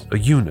servants, a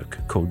eunuch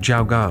called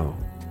Zhao Gao,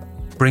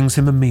 brings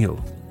him a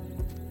meal.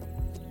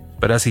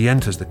 But as he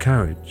enters the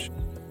carriage,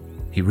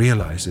 he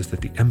realizes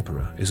that the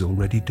emperor is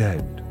already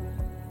dead.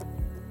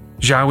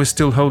 Zhao is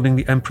still holding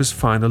the emperor's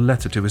final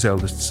letter to his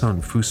eldest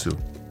son, Fusu,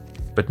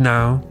 but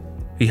now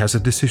he has a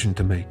decision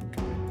to make.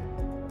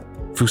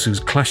 Fusu's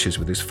clashes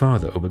with his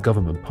father over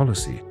government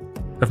policy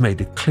have made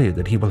it clear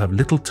that he will have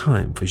little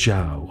time for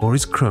Zhao or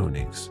his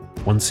cronies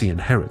once he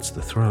inherits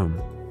the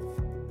throne.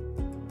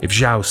 If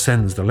Zhao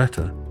sends the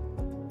letter,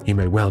 he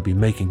may well be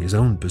making his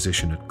own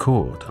position at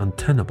court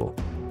untenable.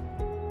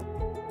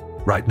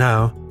 Right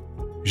now,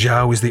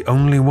 Zhao is the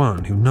only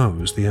one who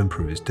knows the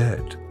emperor is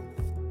dead.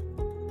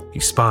 He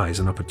spies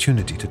an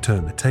opportunity to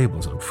turn the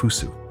tables on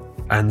Fusu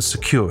and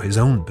secure his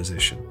own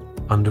position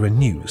under a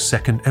new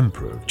second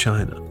emperor of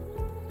China.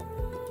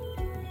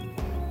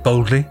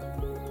 Boldly,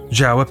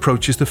 Zhao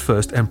approaches the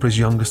first emperor's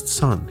youngest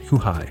son,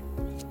 Huhai,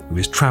 who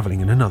is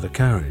traveling in another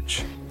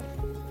carriage.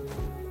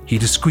 He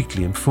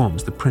discreetly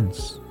informs the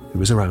prince,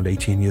 who is around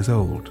 18 years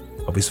old,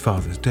 of his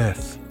father's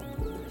death.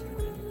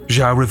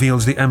 Zhao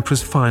reveals the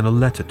emperor's final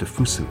letter to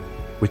Fusu,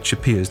 which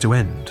appears to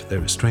end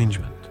their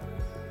estrangement.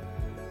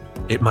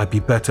 It might be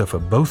better for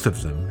both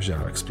of them,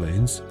 Zhao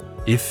explains,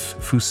 if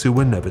Fusu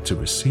were never to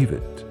receive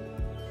it.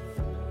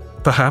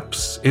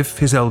 Perhaps, if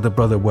his elder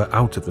brother were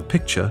out of the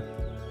picture,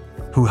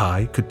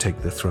 Huhai could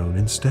take the throne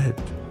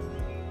instead.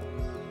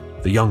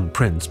 The young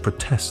prince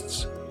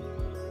protests.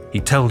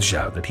 He tells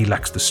Zhao that he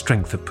lacks the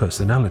strength of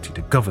personality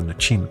to govern the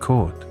Qin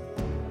court.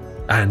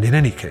 And in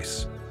any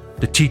case,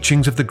 the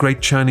teachings of the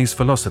great Chinese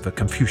philosopher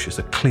Confucius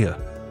are clear.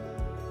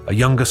 A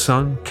younger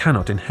son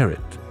cannot inherit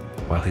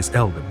while his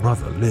elder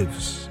brother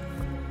lives.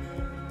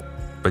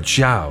 But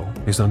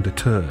Zhao is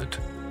undeterred.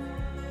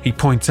 He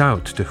points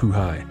out to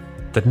Huhai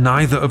that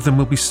neither of them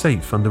will be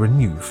safe under a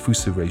new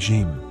Fusu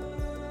regime.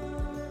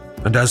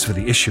 And as for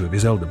the issue of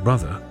his elder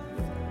brother,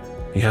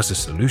 he has a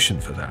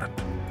solution for that.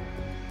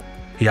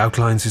 He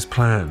outlines his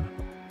plan.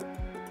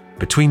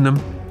 Between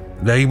them,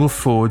 they will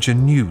forge a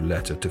new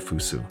letter to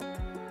Fusu.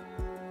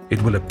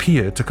 It will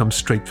appear to come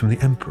straight from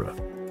the emperor,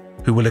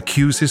 who will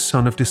accuse his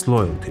son of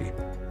disloyalty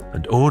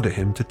and order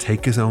him to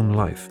take his own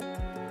life.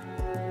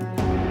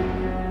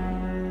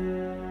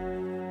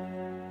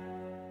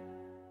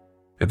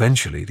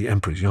 Eventually, the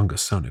emperor's younger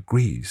son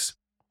agrees.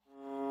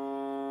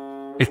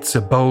 It's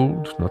a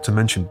bold, not to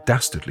mention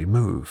dastardly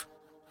move,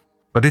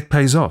 but it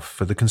pays off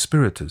for the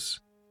conspirators.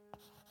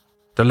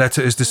 The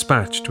letter is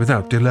dispatched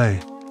without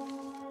delay.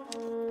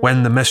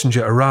 When the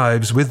messenger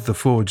arrives with the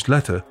forged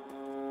letter,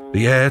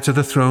 the heir to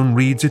the throne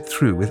reads it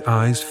through with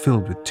eyes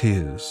filled with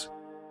tears.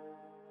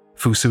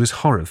 Fusu is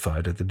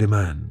horrified at the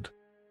demand,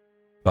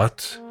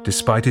 but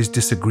despite his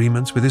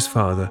disagreements with his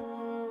father,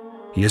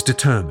 he is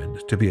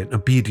determined to be an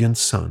obedient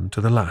son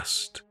to the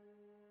last.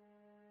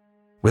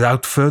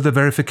 Without further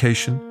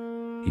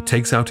verification, he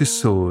takes out his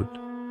sword,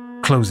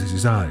 closes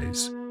his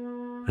eyes,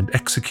 and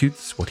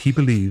executes what he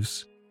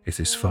believes is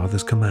his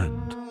father's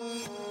command.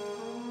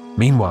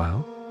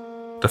 Meanwhile,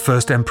 the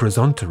first emperor's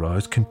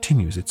entourage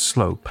continues its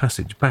slow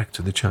passage back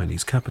to the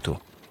Chinese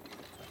capital.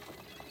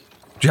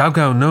 Zhao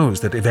Gao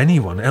knows that if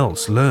anyone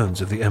else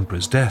learns of the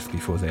emperor's death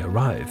before they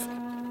arrive,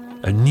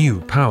 a new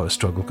power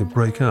struggle could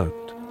break out,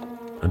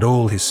 and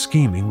all his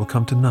scheming will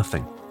come to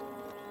nothing.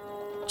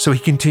 So he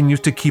continues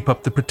to keep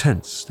up the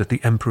pretense that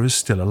the emperor is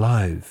still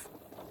alive.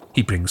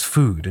 He brings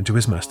food into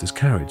his master's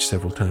carriage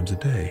several times a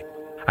day,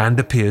 and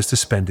appears to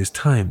spend his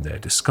time there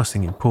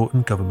discussing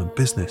important government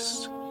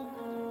business.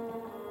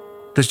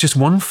 There's just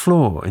one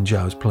flaw in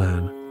Zhao's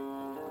plan.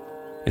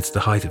 It's the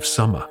height of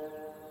summer.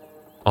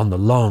 On the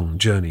long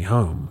journey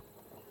home,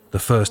 the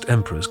first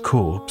emperor's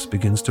corpse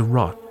begins to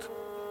rot.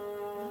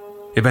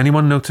 If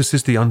anyone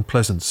notices the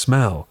unpleasant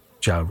smell,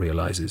 Zhao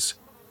realizes,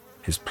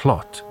 his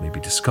plot may be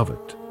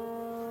discovered.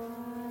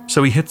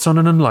 So he hits on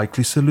an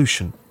unlikely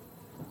solution.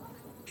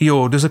 He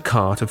orders a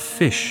cart of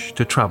fish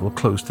to travel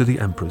close to the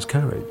emperor's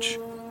carriage.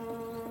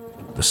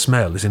 The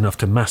smell is enough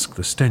to mask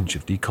the stench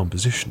of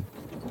decomposition,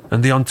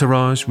 and the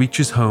entourage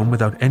reaches home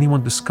without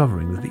anyone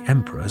discovering that the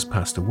emperor has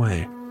passed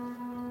away.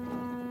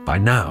 By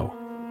now,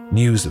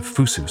 news of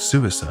Fusu's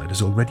suicide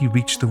has already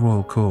reached the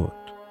royal court,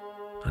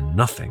 and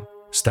nothing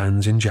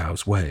stands in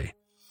Zhao's way.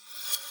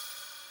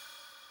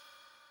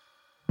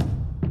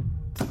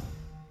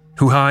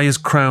 Huhai is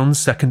crowned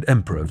second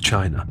emperor of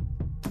China,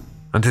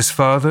 and his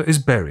father is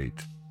buried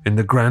in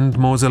the Grand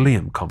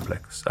Mausoleum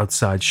complex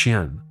outside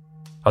Xi'an,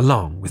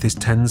 along with his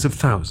tens of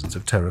thousands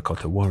of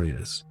terracotta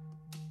warriors.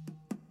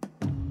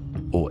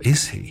 Or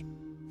is he?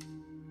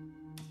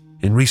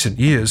 In recent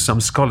years,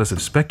 some scholars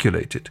have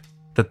speculated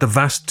that the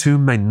vast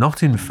tomb may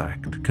not in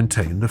fact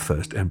contain the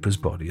first emperor's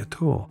body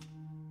at all.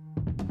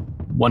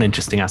 One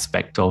interesting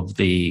aspect of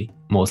the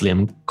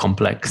mausoleum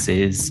complex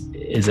is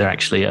there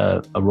actually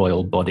a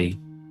royal body,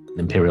 an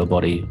imperial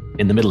body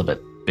in the middle of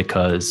it,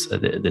 because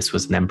this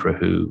was an emperor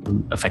who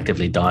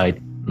effectively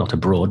died not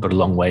abroad, but a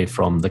long way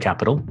from the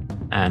capital.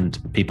 And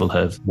people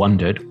have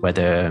wondered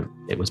whether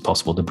it was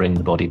possible to bring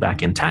the body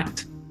back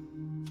intact,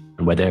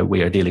 and whether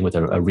we are dealing with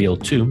a real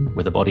tomb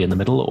with a body in the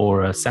middle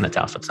or a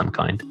cenotaph of some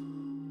kind.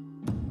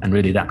 And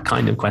really, that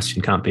kind of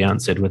question can't be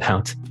answered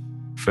without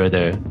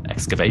further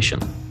excavation.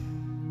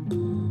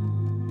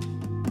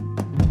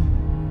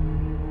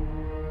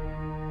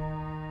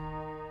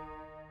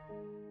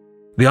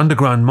 The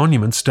underground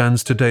monument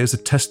stands today as a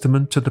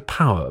testament to the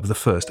power of the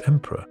first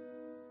emperor,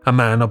 a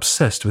man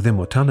obsessed with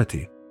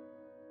immortality.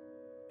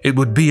 It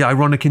would be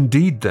ironic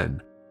indeed,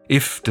 then,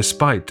 if,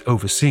 despite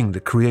overseeing the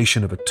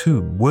creation of a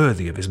tomb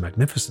worthy of his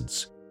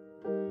magnificence,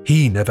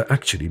 he never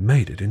actually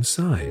made it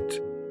inside.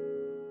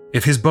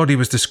 If his body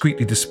was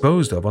discreetly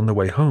disposed of on the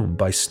way home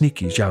by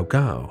sneaky Zhao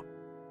Gao,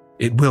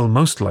 it will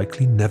most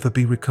likely never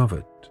be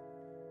recovered.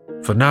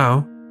 For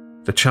now,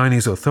 the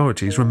Chinese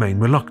authorities remain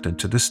reluctant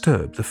to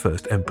disturb the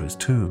first emperor's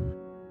tomb,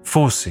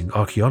 forcing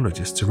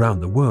archaeologists around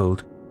the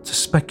world to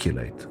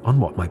speculate on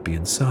what might be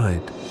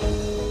inside.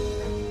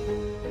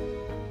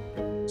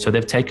 So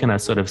they've taken a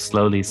sort of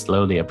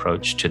slowly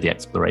approach to the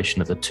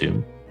exploration of the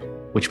tomb,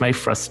 which may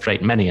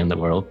frustrate many in the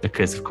world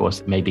because, of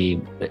course, maybe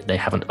they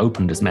haven't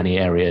opened as many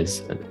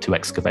areas to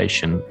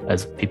excavation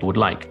as people would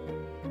like.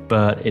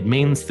 But it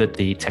means that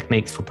the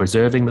techniques for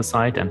preserving the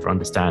site and for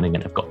understanding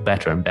it have got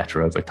better and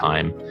better over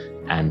time,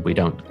 and we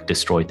don't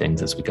destroy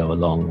things as we go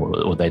along,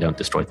 or they don't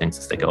destroy things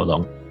as they go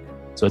along.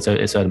 So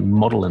it's a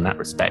model in that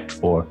respect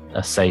for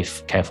a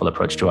safe, careful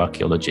approach to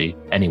archaeology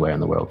anywhere in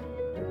the world.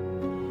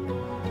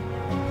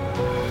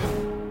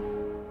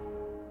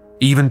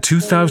 Even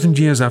 2,000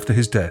 years after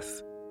his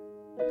death,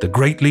 the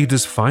great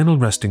leader's final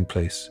resting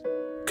place,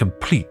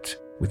 complete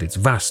with its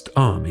vast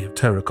army of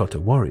terracotta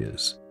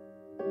warriors,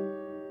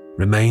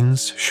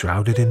 remains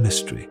shrouded in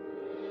mystery.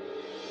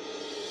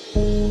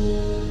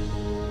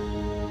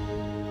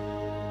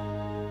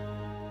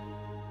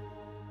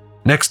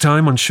 Next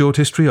time on Short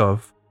History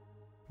Of,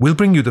 we'll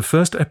bring you the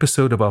first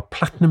episode of our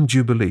Platinum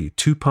Jubilee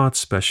two-part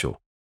special,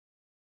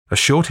 a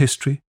short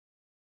history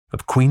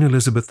of Queen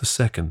Elizabeth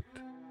II.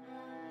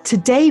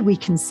 Today we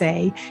can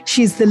say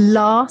she is the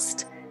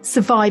last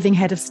surviving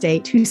head of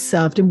state who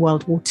served in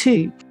World War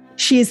II.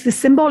 She is the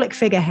symbolic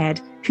figurehead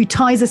who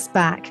ties us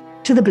back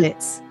to the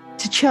Blitz,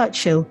 to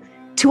Churchill,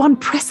 to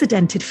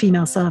unprecedented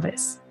female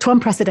service, to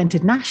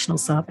unprecedented national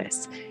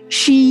service.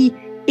 She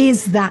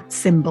is that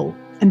symbol,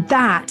 and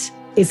that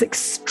is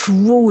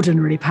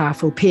extraordinarily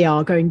powerful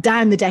PR going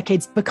down the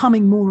decades,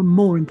 becoming more and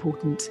more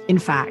important, in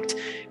fact,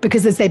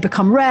 because as they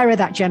become rarer,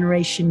 that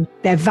generation,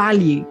 their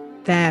value,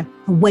 their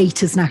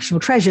weight as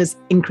national treasures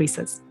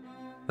increases.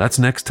 That's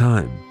next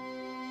time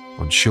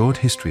on Short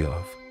History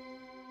Of.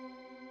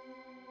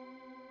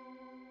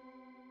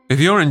 If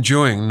you're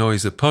enjoying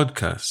Noiser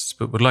podcasts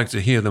but would like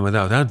to hear them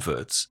without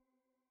adverts,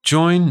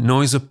 join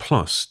Noiser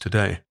Plus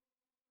today.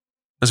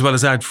 As well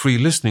as ad-free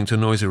listening to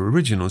Noiser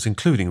originals,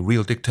 including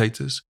Real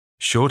Dictators,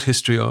 Short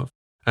History Of,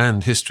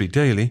 and History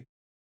Daily,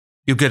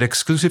 you'll get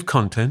exclusive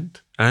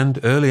content and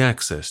early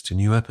access to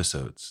new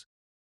episodes.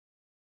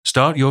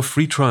 Start your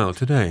free trial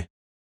today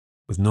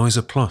with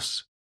Noiser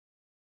Plus.